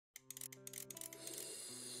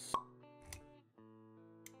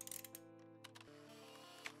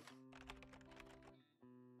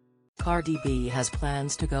Cardi B has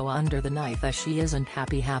plans to go under the knife as she isn't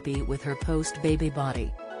happy with her post-baby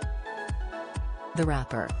body. The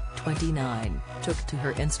rapper, 29, took to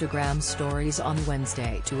her Instagram stories on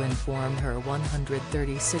Wednesday to inform her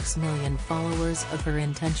 136 million followers of her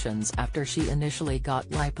intentions after she initially got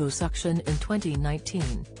liposuction in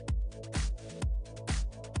 2019.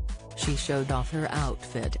 She showed off her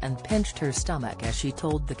outfit and pinched her stomach as she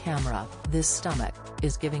told the camera, "This stomach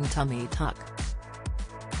is giving tummy tuck.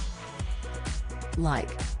 Like,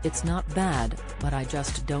 it's not bad, but I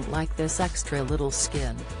just don't like this extra little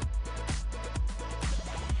skin.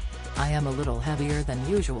 I am a little heavier than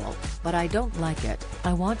usual, but I don't like it,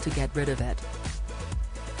 I want to get rid of it.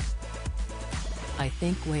 I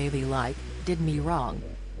think wavy like did me wrong."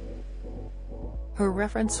 Her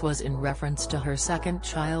reference was in reference to her second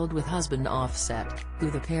child with husband Offset,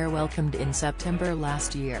 who the pair welcomed in September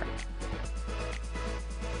last year.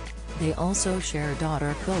 They also share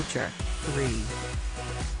daughter Culture, 3.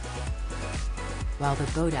 While the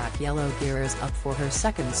Bodak Yellow gears up for her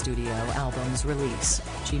second studio album's release,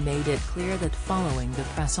 she made it clear that following the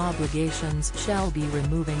press obligations she'll be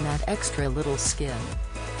removing that extra little skin.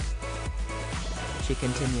 She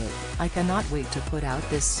continued, "I cannot wait to put out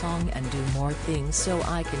this song and do more things so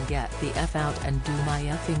I can get the F out and do my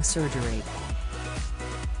effing surgery.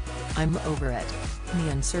 I'm over it. Me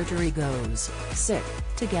and surgery goes, sick,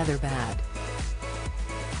 together bad.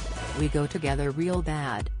 We go together real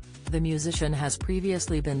bad." The musician has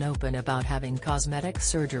previously been open about having cosmetic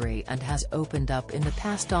surgery and has opened up in the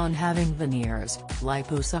past on having veneers,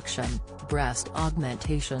 liposuction, breast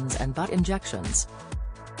augmentations and butt injections.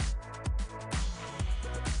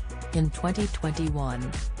 In 2021,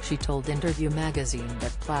 she told Interview magazine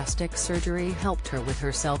that plastic surgery helped her with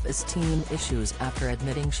her self-esteem issues after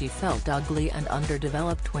admitting she felt ugly and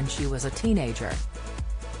underdeveloped when she was a teenager.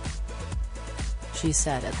 She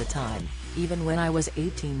said at the time, "Even when I was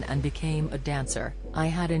 18 and became a dancer, I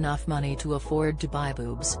had enough money to afford to buy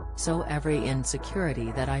boobs, so every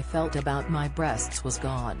insecurity that I felt about my breasts was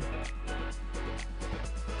gone.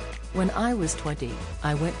 When I was 20,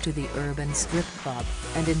 I went to the urban strip club,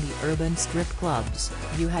 and in the urban strip clubs,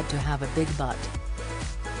 you had to have a big butt.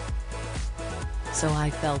 So I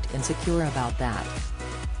felt insecure about that.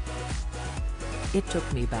 It took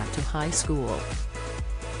me back to high school.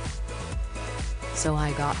 So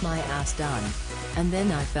I got my ass done. And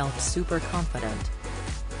then I felt super confident."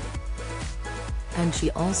 And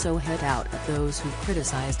she also hit out at those who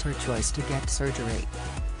criticized her choice to get surgery.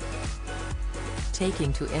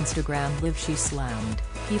 Taking to Instagram Live, she slammed,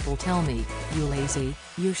 "People tell me, you lazy,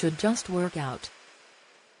 you should just work out.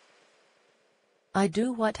 I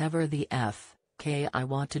do whatever the f*** I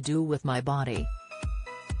want to do with my body."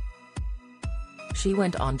 She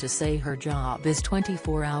went on to say her job is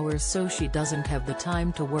 24 hours so she doesn't have the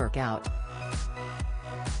time to work out.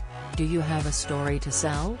 Do you have a story to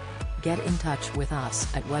sell? Get in touch with us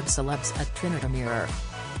at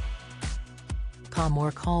webcelebs@trinitamirror.com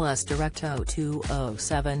or call us direct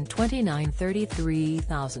 0207 29 33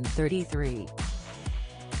 033.